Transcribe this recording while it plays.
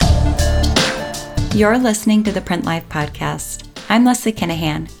You're listening to the Print Life Podcast. I'm Leslie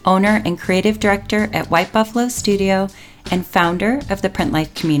Kinahan, owner and creative director at White Buffalo Studio and founder of the Print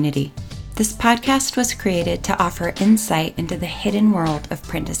Life community. This podcast was created to offer insight into the hidden world of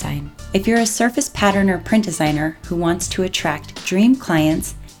print design. If you're a surface pattern or print designer who wants to attract dream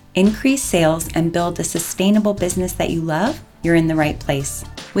clients, increase sales, and build a sustainable business that you love, you're in the right place.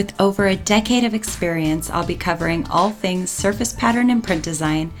 With over a decade of experience, I'll be covering all things surface pattern and print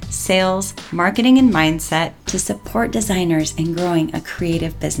design, sales, marketing, and mindset to support designers in growing a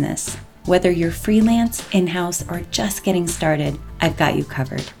creative business. Whether you're freelance, in-house, or just getting started, I've got you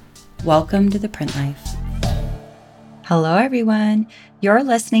covered. Welcome to the Print Life. Hello, everyone. You're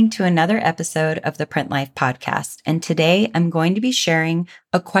listening to another episode of the Print Life Podcast, and today I'm going to be sharing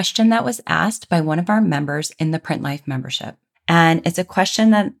a question that was asked by one of our members in the Print Life membership. And it's a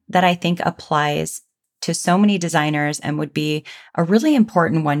question that I think applies to so many designers and would be a really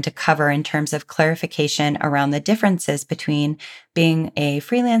important one to cover in terms of clarification around the differences between being a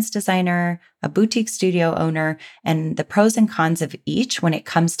freelance designer, a boutique studio owner, and the pros and cons of each when it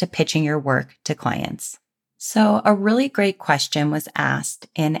comes to pitching your work to clients. So a really great question was asked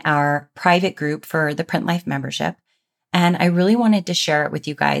in our private group for the Print Life membership. And I really wanted to share it with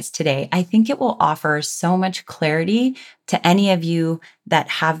you guys today. I think it will offer so much clarity to any of you that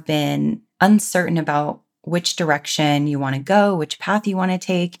have been uncertain about which direction you want to go, which path you want to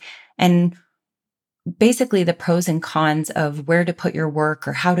take, and basically the pros and cons of where to put your work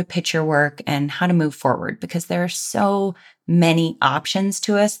or how to pitch your work and how to move forward, because there are so many options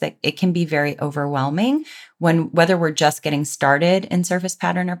to us that it can be very overwhelming whether we're just getting started in surface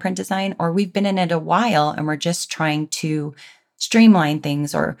pattern or print design, or we've been in it a while and we're just trying to streamline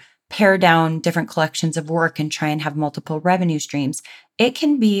things or pare down different collections of work and try and have multiple revenue streams. It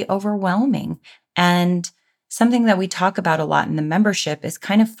can be overwhelming. And something that we talk about a lot in the membership is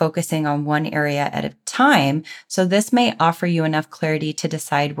kind of focusing on one area at a time. So this may offer you enough clarity to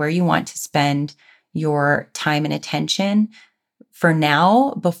decide where you want to spend your time and attention for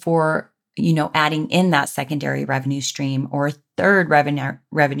now before, adding in that secondary revenue stream or third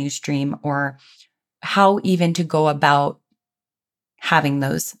revenue stream, or how even to go about having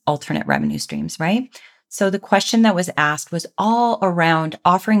those alternate revenue streams, right? So the question that was asked was all around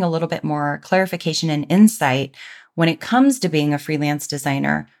offering a little bit more clarification and insight when it comes to being a freelance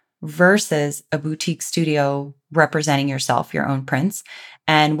designer versus a boutique studio representing yourself, your own prints,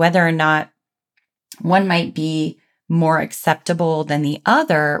 and whether or not one might be more acceptable than the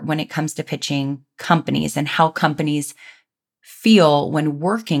other when it comes to pitching companies and how companies feel when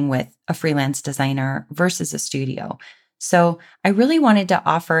working with a freelance designer versus a studio. So I really wanted to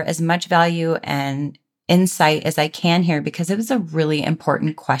offer as much value and insight as I can here because it was a really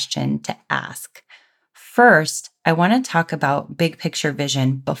important question to ask. First, I want to talk about big picture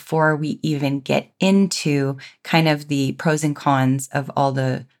vision before we even get into kind of the pros and cons of all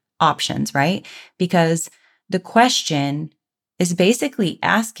the options, right? Because the question is basically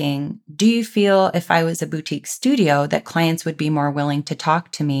asking, do you feel if I was a boutique studio that clients would be more willing to talk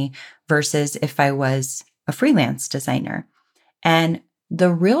to me versus if I was a freelance designer? And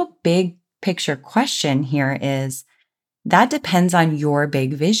the real big picture question here is that depends on your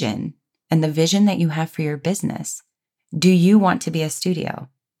big vision and the vision that you have for your business. Do you want to be a studio?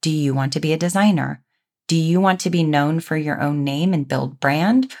 Do you want to be a designer? Do you want to be known for your own name and build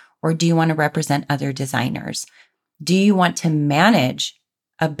brand? Or do you want to represent other designers? Do you want to manage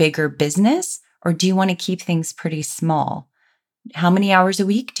a bigger business? Or do you want to keep things pretty small? How many hours a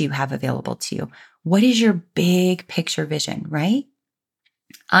week do you have available to you? What is your big picture vision, right?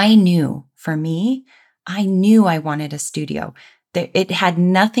 I knew I wanted a studio. It had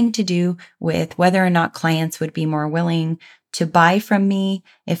nothing to do with whether or not clients would be more willing to buy from me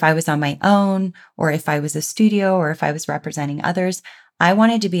if I was on my own, or if I was a studio, or if I was representing others. I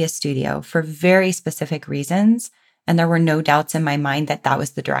wanted to be a studio for very specific reasons, and there were no doubts in my mind that that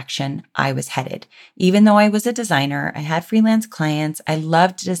was the direction I was headed. Even though I was a designer, I had freelance clients, I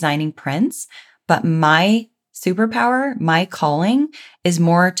loved designing prints, but my superpower, my calling, is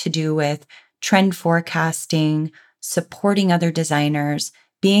more to do with trend forecasting, supporting other designers,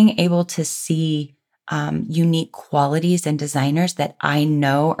 being able to see unique qualities in designers that I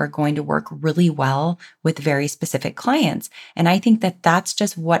know are going to work really well with very specific clients. And I think that that's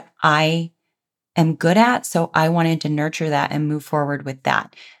just what I am good at. So I wanted to nurture that and move forward with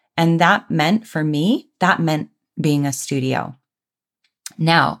that. And that meant being a studio.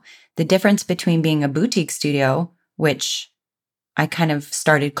 Now, the difference between being a boutique studio, which I kind of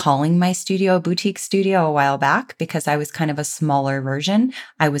started calling my studio a boutique studio a while back because I was kind of a smaller version.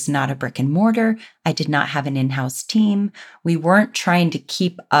 I was not a brick and mortar. I did not have an in-house team. We weren't trying to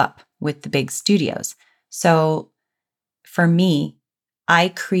keep up with the big studios. So for me, I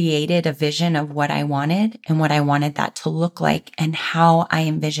created a vision of what I wanted and what I wanted that to look like and how I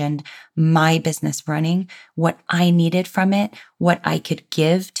envisioned my business running, what I needed from it, what I could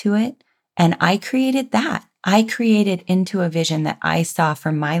give to it. And I created that. I created into a vision that I saw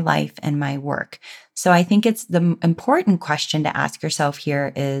for my life and my work. So I think it's the important question to ask yourself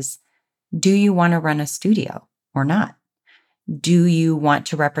here is, do you want to run a studio or not? Do you want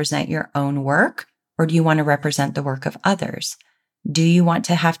to represent your own work or do you want to represent the work of others? Do you want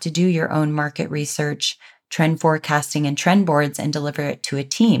to have to do your own market research, trend forecasting, and trend boards and deliver it to a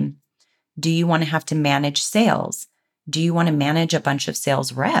team? Do you want to have to manage sales? Do you want to manage a bunch of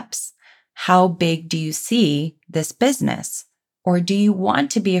sales reps? How big do you see this business? Or do you want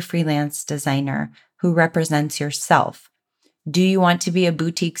to be a freelance designer who represents yourself? Do you want to be a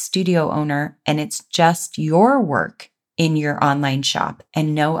boutique studio owner and it's just your work in your online shop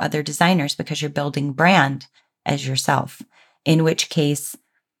and no other designers because you're building brand as yourself? In which case,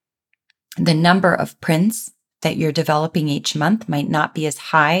 the number of prints that you're developing each month might not be as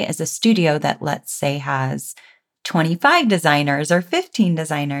high as a studio that, let's say, has 25 designers or 15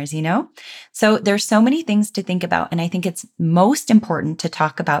 designers, So there's so many things to think about. And I think it's most important to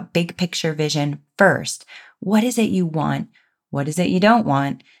talk about big picture vision first. What is it you want? What is it you don't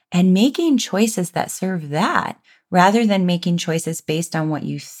want? And making choices that serve that rather than making choices based on what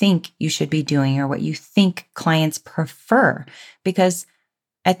you think you should be doing or what you think clients prefer. Because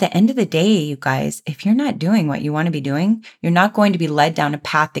at the end of the day, you guys, if you're not doing what you want to be doing, you're not going to be led down a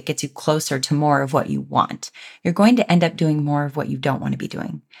path that gets you closer to more of what you want. You're going to end up doing more of what you don't want to be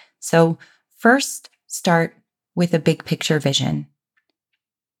doing. So first, start with a big picture vision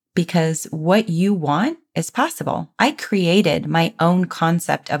because what you want is possible. I created my own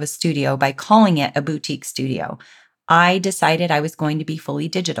concept of a studio by calling it a boutique studio. I decided I was going to be fully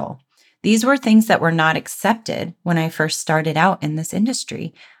digital. These were things that were not accepted when I first started out in this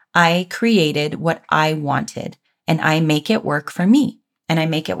industry. I created what I wanted and I make it work for me and I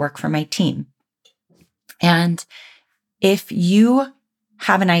make it work for my team. And if you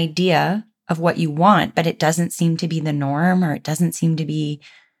have an idea of what you want, but it doesn't seem to be the norm or it doesn't seem to be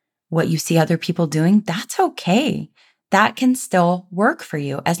what you see other people doing, that's okay. That can still work for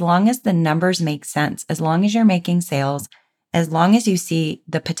you as long as the numbers make sense, as long as you're making sales, as long as you see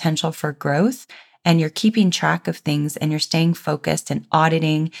the potential for growth and you're keeping track of things and you're staying focused and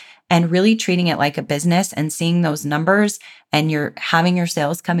auditing and really treating it like a business and seeing those numbers and you're having your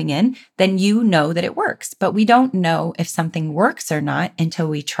sales coming in, then you know that it works. But we don't know if something works or not until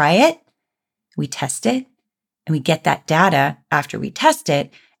we try it, we test it, and we get that data after we test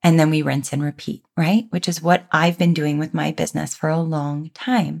it. And then we rinse and repeat, right? Which is what I've been doing with my business for a long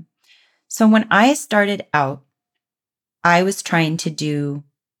time. So when I started out, I was trying to do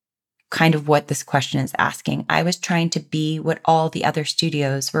kind of what this question is asking. I was trying to be what all the other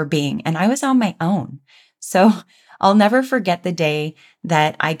studios were being, and I was on my own. So I'll never forget the day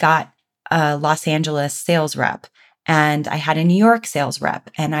that I got a Los Angeles sales rep and I had a New York sales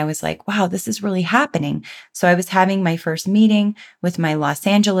rep. And I was like, wow, this is really happening. So I was having my first meeting with my Los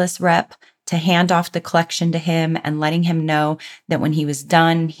Angeles rep to hand off the collection to him and letting him know that when he was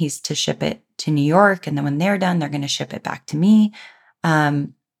done, he's to ship it to New York. And then when they're done, they're going to ship it back to me.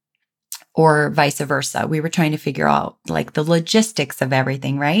 Or vice versa. We were trying to figure out like the logistics of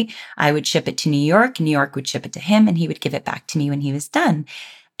everything, right? I would ship it to New York would ship it to him, and he would give it back to me when he was done.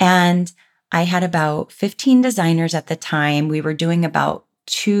 And I had about 15 designers at the time. We were doing about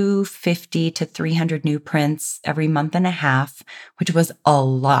 250 to 300 new prints every month and a half, which was a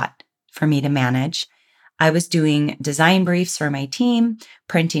lot for me to manage. I was doing design briefs for my team,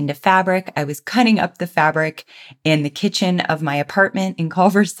 printing to fabric. I was cutting up the fabric in the kitchen of my apartment in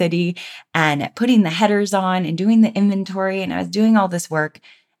Culver City and putting the headers on and doing the inventory. And I was doing all this work.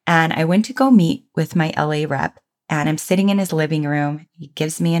 And I went to go meet with my LA rep. And I'm sitting in his living room. He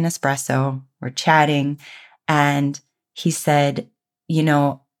gives me an espresso. We're chatting. And he said,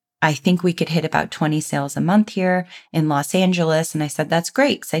 I think we could hit about 20 sales a month here in Los Angeles. And I said, that's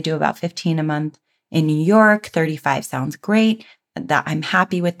great because I do about 15 a month. In New York, 35 sounds great. That I'm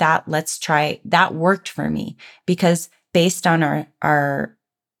happy with that. Let's try. That worked for me because based on our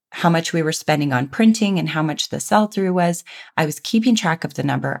how much we were spending on printing and how much the sell-through was, I was keeping track of the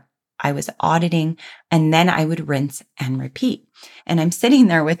number. I was auditing, and then I would rinse and repeat. And I'm sitting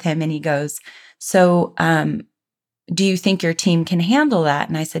there with him and he goes, so, do you think your team can handle that?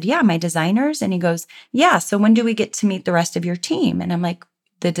 And I said, yeah, my designers. And he goes, yeah. So when do we get to meet the rest of your team? And I'm like,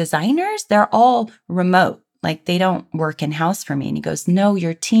 the designers, they're all remote. Like they don't work in-house for me. And he goes, no,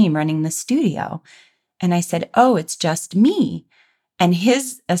 your team running the studio. And I said, oh, it's just me. And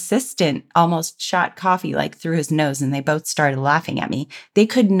his assistant almost shot coffee like through his nose, and they both started laughing at me. They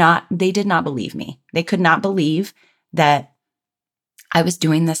did not believe me. They could not believe that I was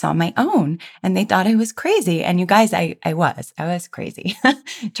doing this on my own, and they thought I was crazy. And you guys, I was crazy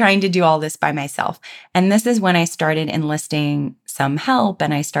trying to do all this by myself. And this is when I started enlisting some help,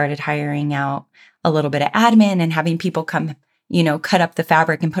 and I started hiring out a little bit of admin and having people come, cut up the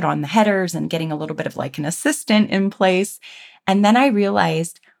fabric and put on the headers, and getting a little bit of like an assistant in place. And then I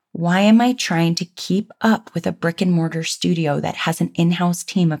realized, why am I trying to keep up with a brick and mortar studio that has an in-house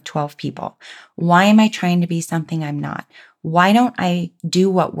team of 12 people? Why am I trying to be something I'm not? Why don't I do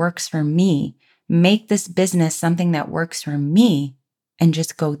what works for me, make this business something that works for me, and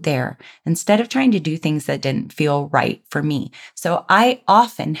just go there instead of trying to do things that didn't feel right for me? So I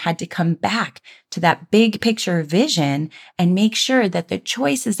often had to come back to that big picture vision and make sure that the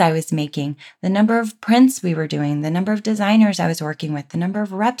choices I was making, the number of prints we were doing, the number of designers I was working with, the number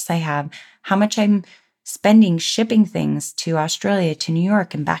of reps I have, how much I'm spending shipping things to Australia, to New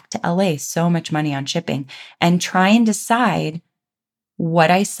York, and back to LA, so much money on shipping, and try and decide what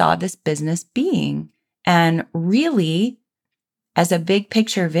I saw this business being. And really, as a big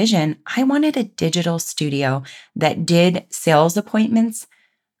picture vision, I wanted a digital studio that did sales appointments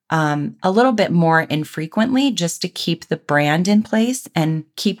a little bit more infrequently, just to keep the brand in place and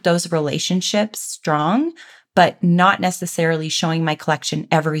keep those relationships strong, but not necessarily showing my collection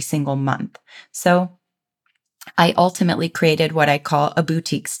every single month. So I ultimately created what I call a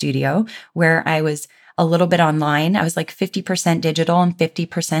boutique studio, where I was a little bit online. I was like 50% digital and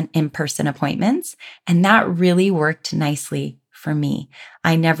 50% in-person appointments. And that really worked nicely for me.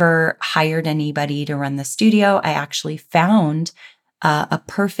 I never hired anybody to run the studio. I actually found a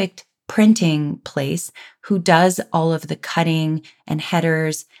perfect printing place who does all of the cutting and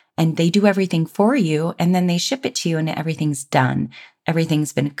headers, and they do everything for you. And then they ship it to you and everything's done.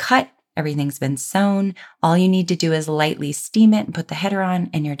 Everything's been cut. Everything's been sewn. All you need to do is lightly steam it and put the header on,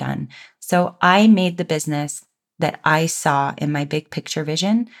 and you're done. So I made the business that I saw in my big picture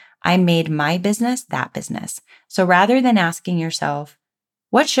vision. I made my business that business. So rather than asking yourself,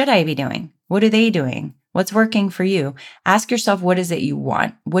 what should I be doing? What are they doing? What's working for you? Ask yourself, what is it you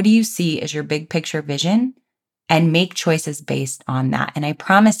want? What do you see as your big picture vision? And make choices based on that. And I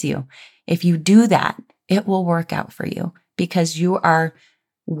promise you, if you do that, it will work out for you, because you are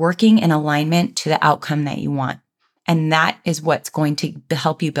working in alignment to the outcome that you want. And that is what's going to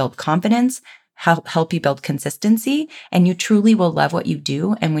help you build confidence, help you build consistency, and you truly will love what you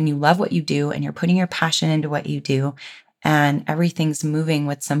do. And when you love what you do and you're putting your passion into what you do, and everything's moving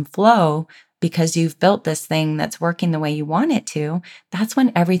with some flow because you've built this thing that's working the way you want it to, that's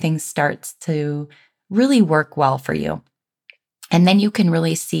when everything starts to really work well for you. And then you can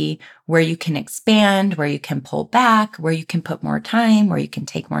really see where you can expand, where you can pull back, where you can put more time, where you can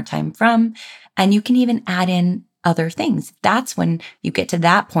take more time from, and you can even add in other things. That's when you get to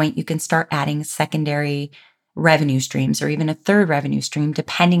that point, you can start adding secondary revenue streams or even a third revenue stream,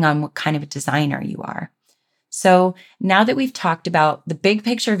 depending on what kind of a designer you are. So now that we've talked about the big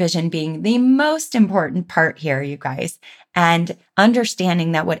picture vision being the most important part here, you guys, and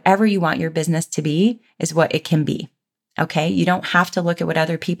understanding that whatever you want your business to be is what it can be. Okay. You don't have to look at what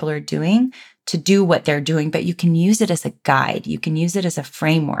other people are doing to do what they're doing, but you can use it as a guide. You can use it as a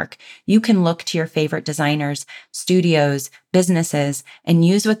framework. You can look to your favorite designers, studios, businesses, and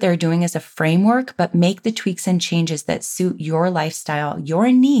use what they're doing as a framework, but make the tweaks and changes that suit your lifestyle,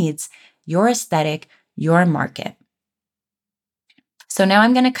 your needs, your aesthetic, your market. So now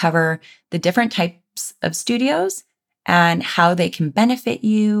I'm going to cover the different types of studios and how they can benefit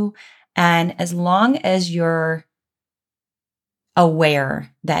you. And as long as you're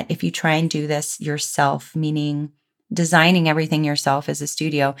aware that if you try and do this yourself, meaning designing everything yourself as a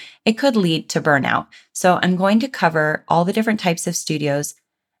studio, it could lead to burnout. So I'm going to cover all the different types of studios,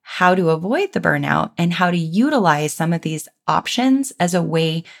 how to avoid the burnout, and how to utilize some of these options as a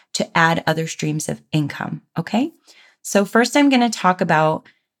way to add other streams of income. Okay. So first I'm going to talk about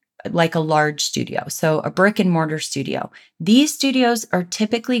like a large studio. So a brick and mortar studio. These studios are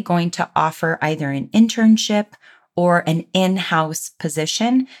typically going to offer either an internship or an in-house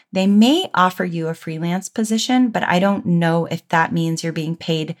position. They may offer you a freelance position, but I don't know if that means you're being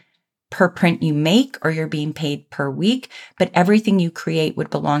paid per print you make or you're being paid per week, but everything you create would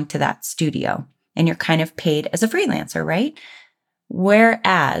belong to that studio and you're kind of paid as a freelancer, right?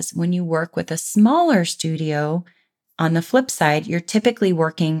 Whereas when you work with a smaller studio, on the flip side, you're typically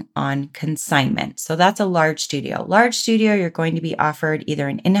working on consignment. So that's a large studio. Large studio, you're going to be offered either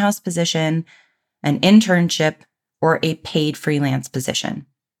an in-house position, an internship, or a paid freelance position.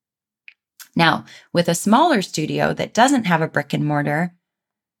 Now, with a smaller studio that doesn't have a brick and mortar,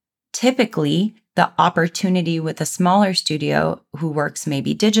 typically the opportunity with a smaller studio who works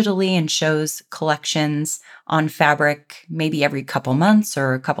maybe digitally and shows collections on fabric maybe every couple months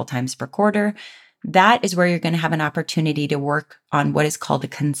or a couple times per quarter, that is where you're going to have an opportunity to work on what is called a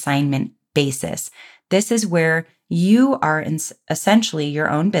consignment basis. This is where you are essentially your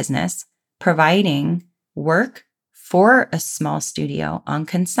own business providing work for a small studio on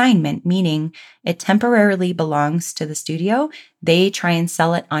consignment, meaning it temporarily belongs to the studio. They try and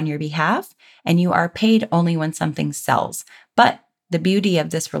sell it on your behalf, and you are paid only when something sells. But the beauty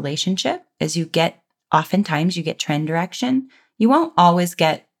of this relationship is oftentimes you get trend direction. You won't always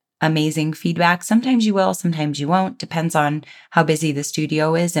get amazing feedback. Sometimes you will, sometimes you won't. Depends on how busy the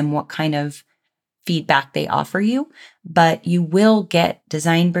studio is and what kind of feedback they offer you. But you will get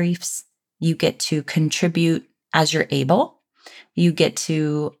design briefs. You get to contribute as you're able. You get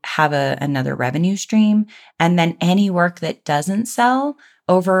to have another revenue stream. And then any work that doesn't sell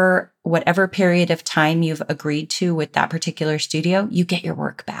over whatever period of time you've agreed to with that particular studio, you get your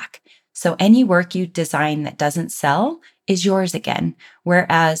work back. So any work you design that doesn't sell is yours again.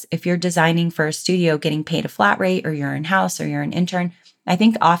 Whereas if you're designing for a studio getting paid a flat rate, or you're in-house or you're an intern, I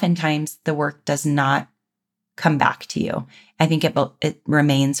think oftentimes the work does not come back to you. I think it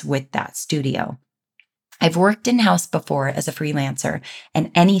remains with that studio. I've worked in-house before as a freelancer,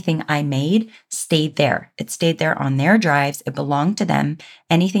 and anything I made stayed there. It stayed there on their drives. It belonged to them.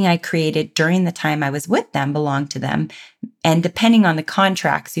 Anything I created during the time I was with them belonged to them. And depending on the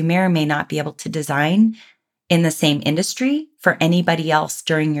contracts, you may or may not be able to design in the same industry for anybody else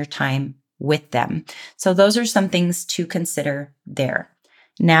during your time with them. So those are some things to consider there.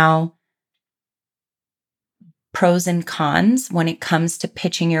 Now, pros and cons when it comes to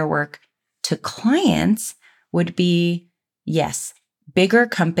pitching your work to clients would be, yes, bigger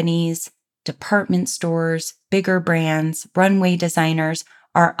companies, department stores, bigger brands, runway designers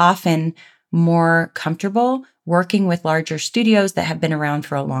are often more comfortable working with larger studios that have been around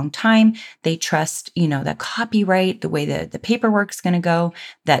for a long time. They trust, the copyright, the way the paperwork's going to go,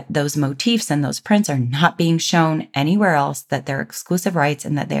 that those motifs and those prints are not being shown anywhere else, that they're exclusive rights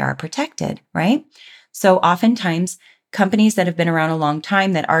and that they are protected, right? So oftentimes, companies that have been around a long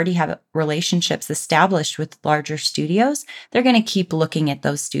time that already have relationships established with larger studios, they're going to keep looking at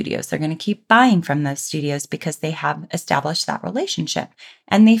those studios. They're going to keep buying from those studios because they have established that relationship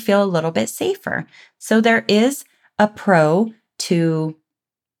and they feel a little bit safer. So there is a pro to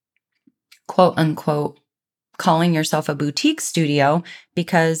quote unquote calling yourself a boutique studio,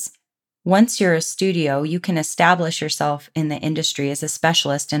 because once you're a studio, you can establish yourself in the industry as a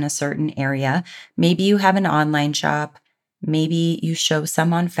specialist in a certain area. Maybe you have an online shop. Maybe you show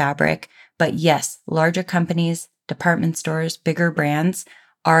some on fabric. But yes, larger companies, department stores, bigger brands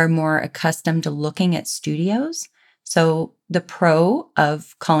are more accustomed to looking at studios. So the pro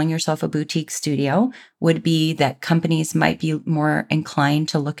of calling yourself a boutique studio would be that companies might be more inclined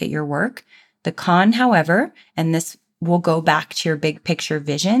to look at your work. The con, however, and this will go back to your big picture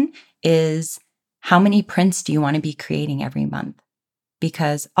vision, is how many prints do you want to be creating every month?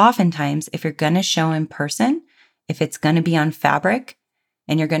 Because oftentimes, if you're going to show in person, if it's going to be on fabric,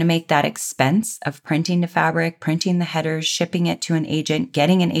 and you're going to make that expense of printing the fabric, printing the headers, shipping it to an agent,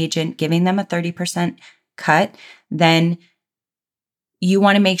 getting an agent, giving them a 30% cut, then you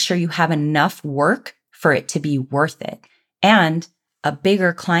want to make sure you have enough work for it to be worth it. And a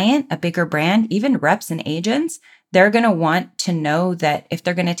bigger client, a bigger brand, even reps and agents, they're going to want to know that if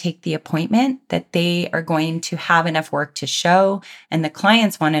they're going to take the appointment, that they are going to have enough work to show. And the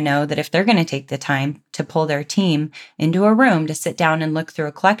clients want to know that if they're going to take the time to pull their team into a room to sit down and look through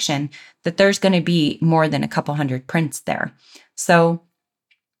a collection, that there's going to be more than a couple hundred prints there. So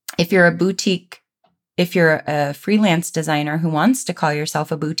if you're a freelance designer who wants to call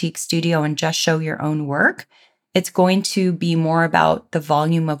yourself a boutique studio and just show your own work, it's going to be more about the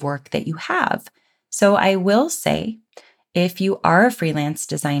volume of work that you have. So I will say, if you are a freelance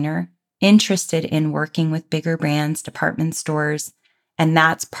designer interested in working with bigger brands, department stores, and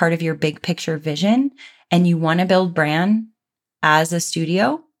that's part of your big picture vision, and you want to build brand as a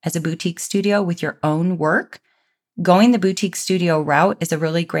studio, as a boutique studio with your own work, going the boutique studio route is a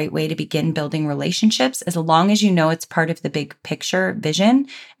really great way to begin building relationships, as long as you know it's part of the big picture vision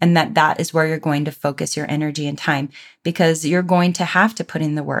and that is where you're going to focus your energy and time, because you're going to have to put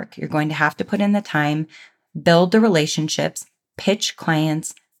in the work. You're going to have to put in the time, build the relationships, pitch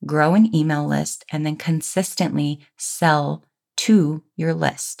clients, grow an email list, and then consistently sell to your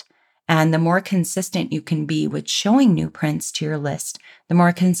list. And the more consistent you can be with showing new prints to your list, the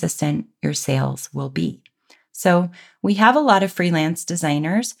more consistent your sales will be. So we have a lot of freelance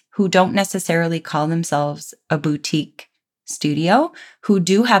designers who don't necessarily call themselves a boutique studio who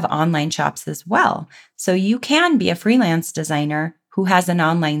do have online shops as well. So you can be a freelance designer who has an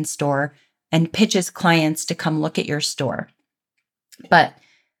online store and pitches clients to come look at your store. But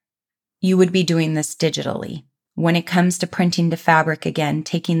you would be doing this digitally. When it comes to printing to fabric, again,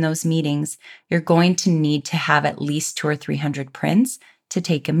 taking those meetings, you're going to need to have at least 200 or 300 prints to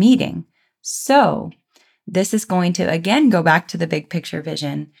take a meeting. So this is going to, again, go back to the big picture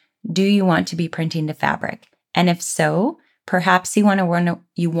vision. Do you want to be printing to fabric? And if so, perhaps you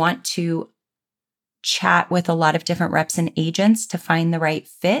want to chat with a lot of different reps and agents to find the right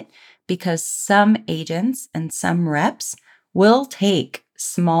fit, because some agents and some reps will take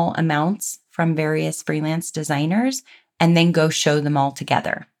small amounts from various freelance designers and then go show them all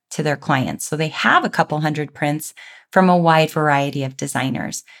together to their clients. So they have a couple hundred prints from a wide variety of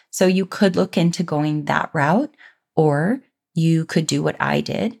designers. So you could look into going that route, or you could do what I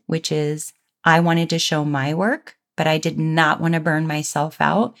did, which is I wanted to show my work, but I did not want to burn myself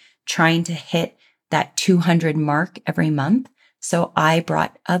out trying to hit that 200 mark every month. So I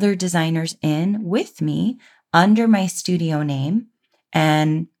brought other designers in with me under my studio name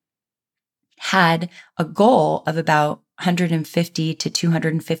and had a goal of about 150 to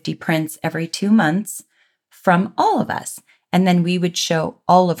 250 prints every 2 months from all of us. And then we would show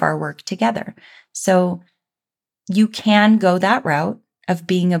all of our work together. So you can go that route of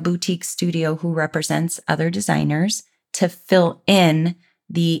being a boutique studio who represents other designers to fill in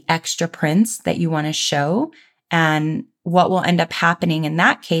the extra prints that you want to show. And what will end up happening in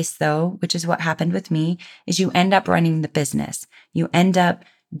that case, though, which is what happened with me, is you end up running the business. You end up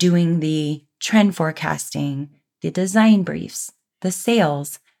doing the trend forecasting, the design briefs, the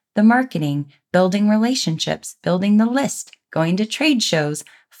sales, the marketing, building relationships, building the list, going to trade shows,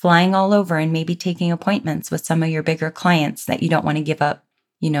 flying all over, and maybe taking appointments with some of your bigger clients that you don't want to give up,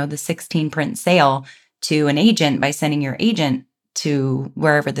 the 16 print sale to an agent by sending your agent to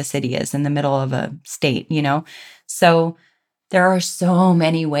wherever the city is in the middle of a state, So there are so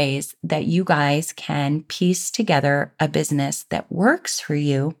many ways that you guys can piece together a business that works for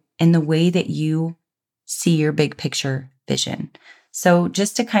you in the way that you see your big picture vision. So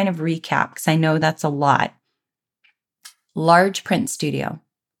just to kind of recap, because I know that's a lot. Large print studio,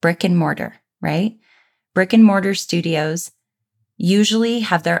 brick and mortar, right? Brick and mortar studios usually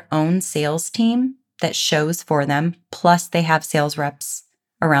have their own sales team that shows for them, plus they have sales reps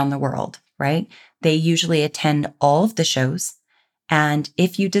around the world, right? They usually attend all of the shows. And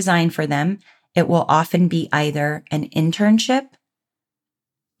if you design for them, it will often be either an internship,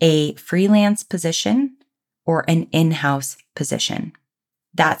 a freelance position, or an in-house position.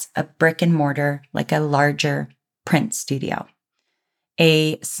 That's a brick and mortar, like a larger print studio.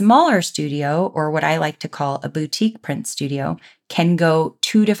 A smaller studio, or what I like to call a boutique print studio, can go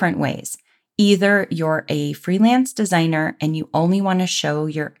two different ways. Either you're a freelance designer and you only want to show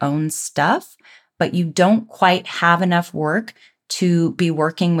your own stuff, but you don't quite have enough work to be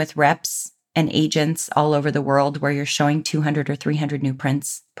working with reps and agents all over the world where you're showing 200 or 300 new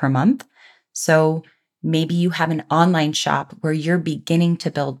prints per month. So maybe you have an online shop where you're beginning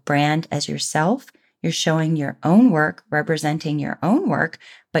to build brand as yourself. You're showing your own work, representing your own work,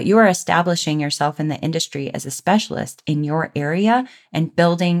 but you are establishing yourself in the industry as a specialist in your area and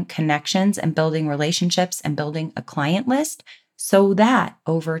building connections and building relationships and building a client list so that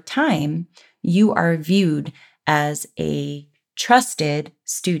over time you are viewed as a trusted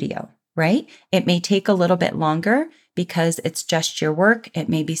studio, right? It may take a little bit longer because it's just your work. It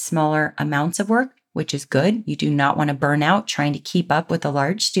may be smaller amounts of work, which is good. You do not want to burn out trying to keep up with a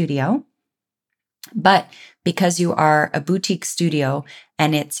large studio. But because you are a boutique studio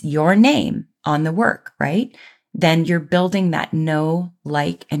and it's your name on the work, right? Then you're building that know,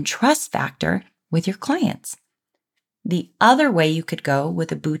 like, and trust factor with your clients. The other way you could go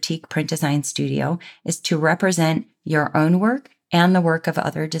with a boutique print design studio is to represent your own work and the work of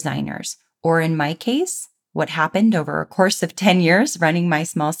other designers. Or in my case, what happened over a course of 10 years running my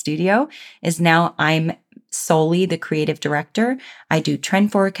small studio is now I'm solely the creative director. I do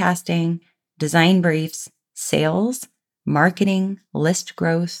trend forecasting, design briefs, sales, marketing, list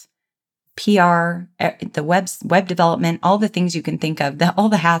growth, PR, the web development, all the things you can think of, all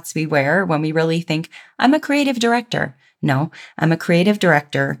the hats we wear when we really think, I'm a creative director. No, I'm a creative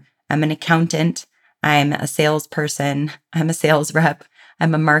director. I'm an accountant. I'm a salesperson. I'm a sales rep.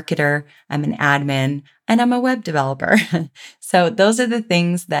 I'm a marketer. I'm an admin, and I'm a web developer. So those are the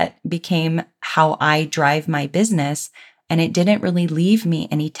things that became how I drive my business. And it didn't really leave me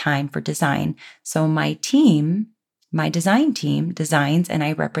any time for design. So my design team designs and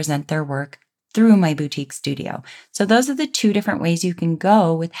I represent their work through my boutique studio. So those are the two different ways you can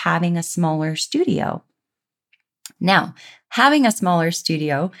go with having a smaller studio. Now, having a smaller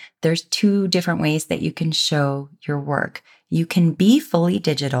studio, there's two different ways that you can show your work. You can be fully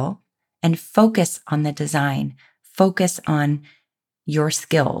digital and focus on the design, focus on your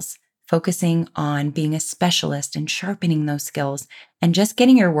skills, focusing on being a specialist and sharpening those skills and just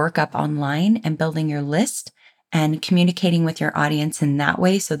getting your work up online and building your list and communicating with your audience in that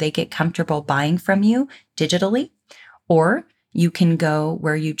way so they get comfortable buying from you digitally. Or you can go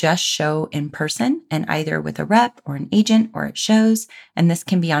where you just show in person and either with a rep or an agent or at shows, and this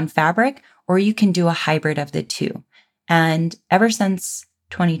can be on Fabric, or you can do a hybrid of the two. And ever since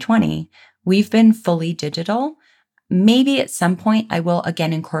 2020, we've been fully digital. Maybe at some point I will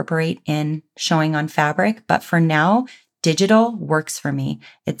again incorporate in showing on Fabric, but for now, digital works for me.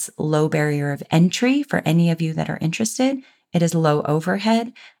 It's low barrier of entry for any of you that are interested. It is low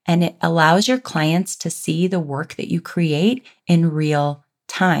overhead, and it allows your clients to see the work that you create in real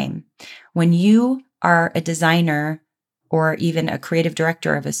time. When you are a designer or even a creative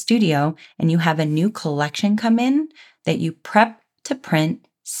director of a studio and you have a new collection come in that you prep to print,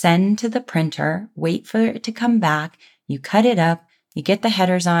 send to the printer, wait for it to come back, you cut it up, you get the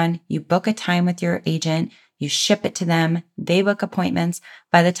headers on, you book a time with your agent, you ship it to them, they book appointments.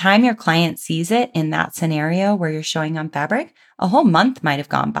 By the time your client sees it in that scenario where you're showing on Fabric, a whole month might have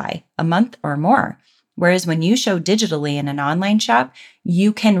gone by, a month or more. Whereas when you show digitally in an online shop,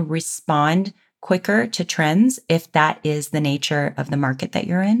 you can respond quicker to trends if that is the nature of the market that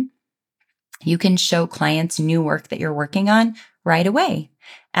you're in. You can show clients new work that you're working on right away.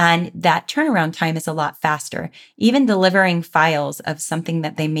 And that turnaround time is a lot faster. Even delivering files of something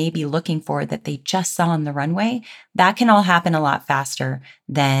that they may be looking for that they just saw on the runway, that can all happen a lot faster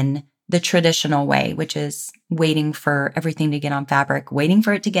than the traditional way, which is waiting for everything to get on Fabric, waiting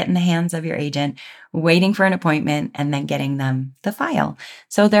for it to get in the hands of your agent, waiting for an appointment, and then getting them the file.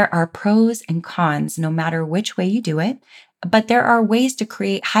 So there are pros and cons no matter which way you do it, but there are ways to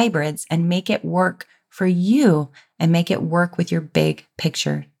create hybrids and make it work for you and make it work with your big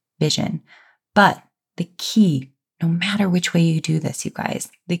picture vision. But the key, no matter which way you do this, you guys,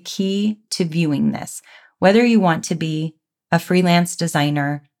 the key to viewing this, whether you want to be a freelance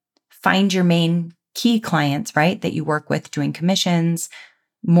designer, find your main key clients, right, that you work with doing commissions,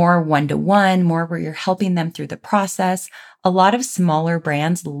 more one-to-one, more where you're helping them through the process. A lot of smaller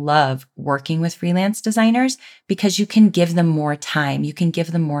brands love working with freelance designers because you can give them more time. You can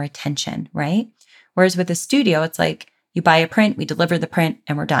give them more attention, right? Whereas with a studio, it's like you buy a print, we deliver the print,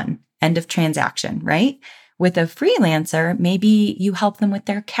 and we're done. End of transaction, right? With a freelancer, maybe you help them with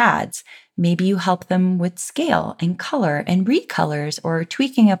their CADs. Maybe you help them with scale and color and recolors or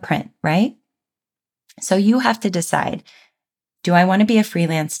tweaking a print, right? So you have to decide, do I want to be a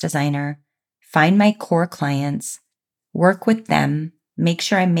freelance designer, find my core clients, work with them, make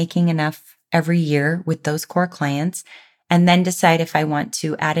sure I'm making enough every year with those core clients, and then decide if I want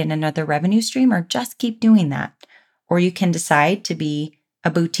to add in another revenue stream or just keep doing that. Or you can decide to be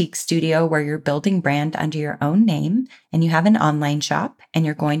a boutique studio where you're building brand under your own name and you have an online shop and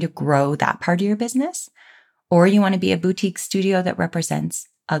you're going to grow that part of your business. Or you want to be a boutique studio that represents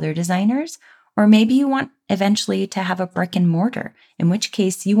other designers. Or maybe you want eventually to have a brick and mortar, in which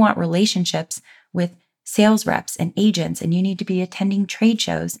case you want relationships with sales reps and agents, and you need to be attending trade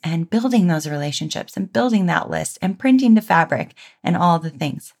shows and building those relationships and building that list and printing the fabric and all the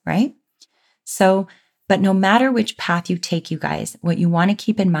things, right? So, but no matter which path you take, you guys, what you want to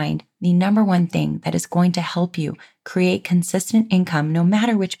keep in mind, the number one thing that is going to help you create consistent income, no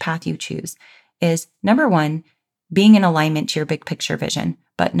matter which path you choose, is number one, being in alignment to your big picture vision.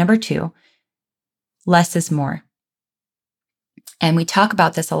 But number two, less is more. And we talk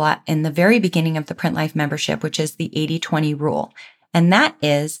about this a lot in the very beginning of the Print Life membership, which is the 80-20 rule. And that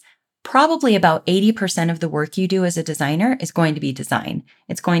is probably about 80% of the work you do as a designer is going to be design.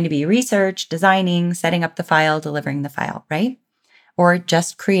 It's going to be research, designing, setting up the file, delivering the file, right? Or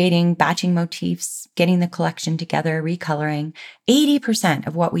just creating, batching motifs, getting the collection together, recoloring. 80%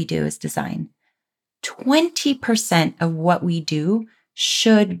 of what we do is design. 20% of what we do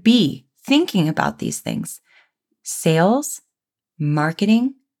should be thinking about these things. Sales,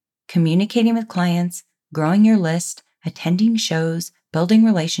 marketing, communicating with clients, growing your list, attending shows, building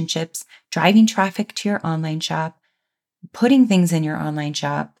relationships, driving traffic to your online shop, putting things in your online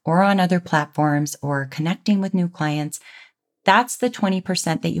shop or on other platforms or connecting with new clients. That's the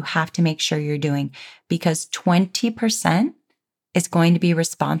 20% that you have to make sure you're doing, because 20% is going to be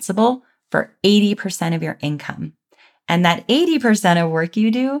responsible for 80% of your income. And that 80% of work you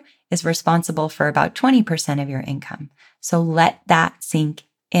do is responsible for about 20% of your income. So let that sink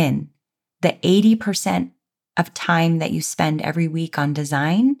in. the 80% of time that you spend every week on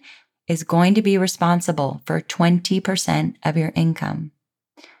design is going to be responsible for 20% of your income.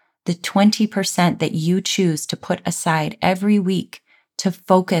 The 20% that you choose to put aside every week to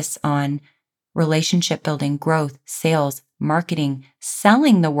focus on relationship building, growth, sales, marketing,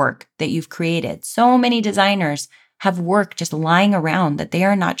 selling the work that you've created. So many designers have work just lying around that they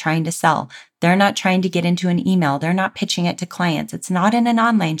are not trying to sell. They're not trying to get into an email. They're not pitching it to clients. It's not in an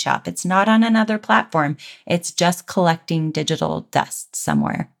online shop. It's not on another platform. It's just collecting digital dust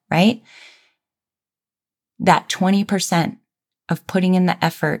somewhere, right? That 20% of putting in the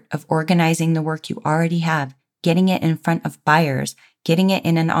effort of organizing the work you already have, getting it in front of buyers, getting it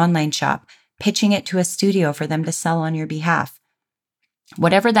in an online shop, pitching it to a studio for them to sell on your behalf.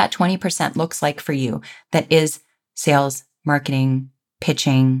 Whatever that 20% looks like for you, that is sales, marketing,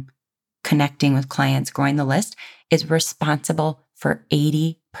 pitching, connecting with clients, growing the list, is responsible for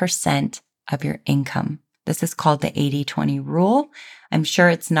 80% of your income. This is called the 80-20 rule. I'm sure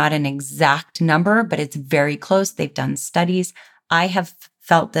it's not an exact number, but it's very close. They've done studies. I have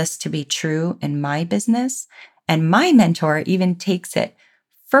felt this to be true in my business. And my mentor even takes it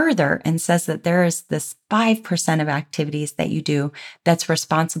further and says that there is this 5% of activities that you do that's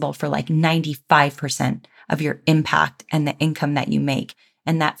responsible for like 95% of your impact and the income that you make.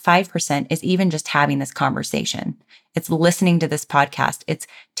 And that 5% is even just having this conversation. It's listening to this podcast. It's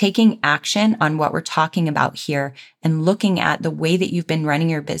taking action on what we're talking about here and looking at the way that you've been running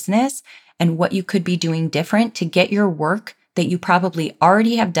your business and what you could be doing different to get your work that you probably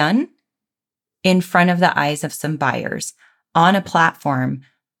already have done in front of the eyes of some buyers on a platform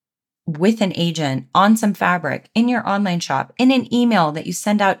with an agent, on some fabric, in your online shop, in an email that you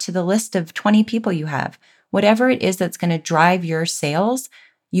send out to the list of 20 people you have. Whatever it is that's going to drive your sales,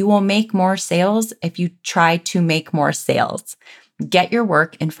 you will make more sales if you try to make more sales. Get your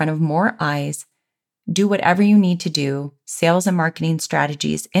work in front of more eyes. Do whatever you need to do, sales and marketing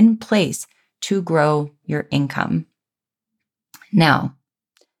strategies in place to grow your income. Now,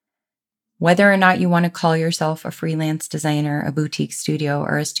 whether or not you want to call yourself a freelance designer, a boutique studio,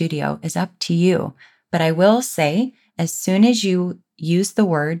 or a studio is up to you. But I will say, as soon as you use the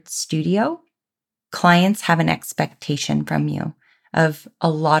word studio, clients have an expectation from you of a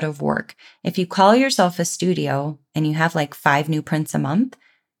lot of work. If you call yourself a studio and you have like 5 new prints a month,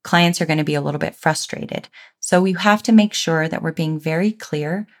 clients are going to be a little bit frustrated. So we have to make sure that we're being very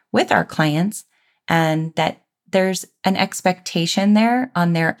clear with our clients and that there's an expectation there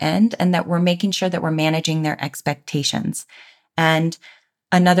on their end and that we're making sure that we're managing their expectations. And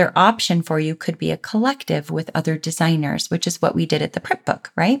another option for you could be a collective with other designers, which is what we did at the Print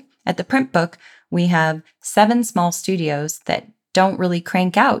Book, right? At the Print Book, we have 7 small studios that don't really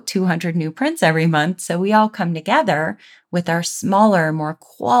crank out 200 new prints every month. So we all come together with our smaller, more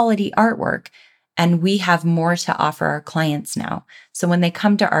quality artwork, and we have more to offer our clients now. So when they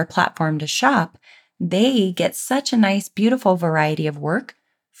come to our platform to shop, they get such a nice, beautiful variety of work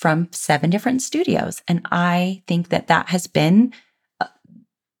from 7 different studios. And I think that that has been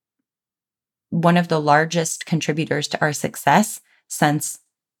one of the largest contributors to our success since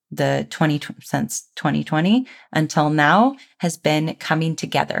 2020 until now, has been coming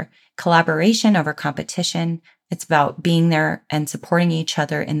together. Collaboration over competition. It's about being there and supporting each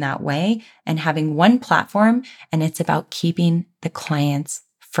other in that way and having one platform. And it's about keeping the clients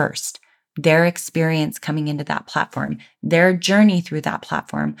first. Their experience coming into that platform, their journey through that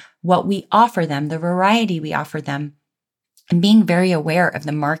platform, what we offer them, the variety we offer them, and being very aware of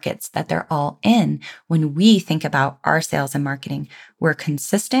the markets that they're all in. When we think about our sales and marketing, we're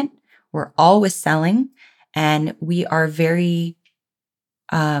consistent, we're always selling, and we are very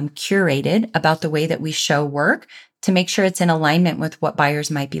curated about the way that we show work to make sure it's in alignment with what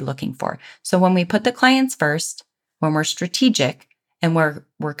buyers might be looking for. So when we put the clients first, when we're strategic, and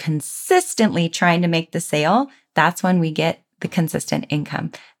we're consistently trying to make the sale, that's when we get the consistent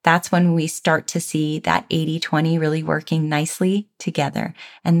income. That's when we start to see that 80-20 really working nicely together.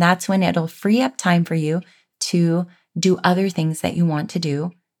 And that's when it'll free up time for you to do other things that you want to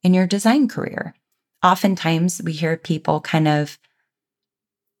do in your design career. Oftentimes we hear people kind of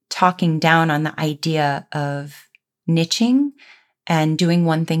talking down on the idea of niching and doing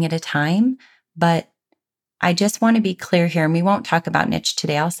one thing at a time, but I just want to be clear here, and we won't talk about niche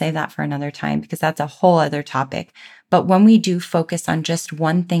today. I'll save that for another time because that's a whole other topic. But when we do focus on just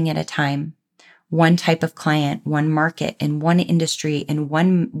one thing at a time, one type of client, one market, in one industry, in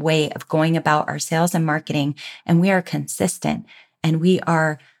one way of going about our sales and marketing, and we are consistent and we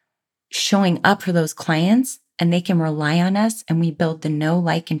are showing up for those clients and they can rely on us and we build the know,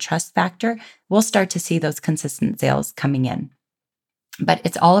 like, and trust factor, we'll start to see those consistent sales coming in. But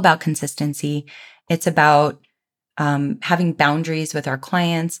it's all about consistency. It's about having boundaries with our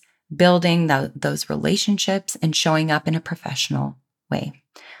clients, building those relationships, and showing up in a professional way.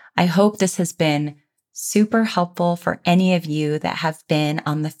 I hope this has been super helpful for any of you that have been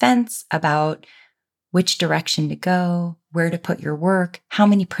on the fence about which direction to go, where to put your work, how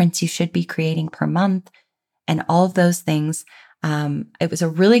many prints you should be creating per month, and all of those things. It was a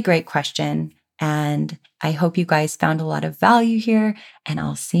really great question, and I hope you guys found a lot of value here, and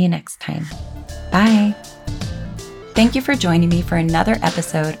I'll see you next time. Bye. Thank you for joining me for another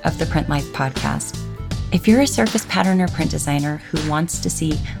episode of the Print Life Podcast. If you're a surface pattern or print designer who wants to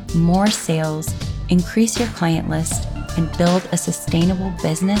see more sales, increase your client list, and build a sustainable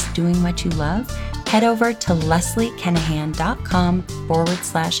business doing what you love, head over to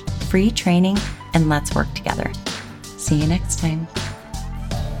lesliekinahan.com/free training and let's work together. See you next time.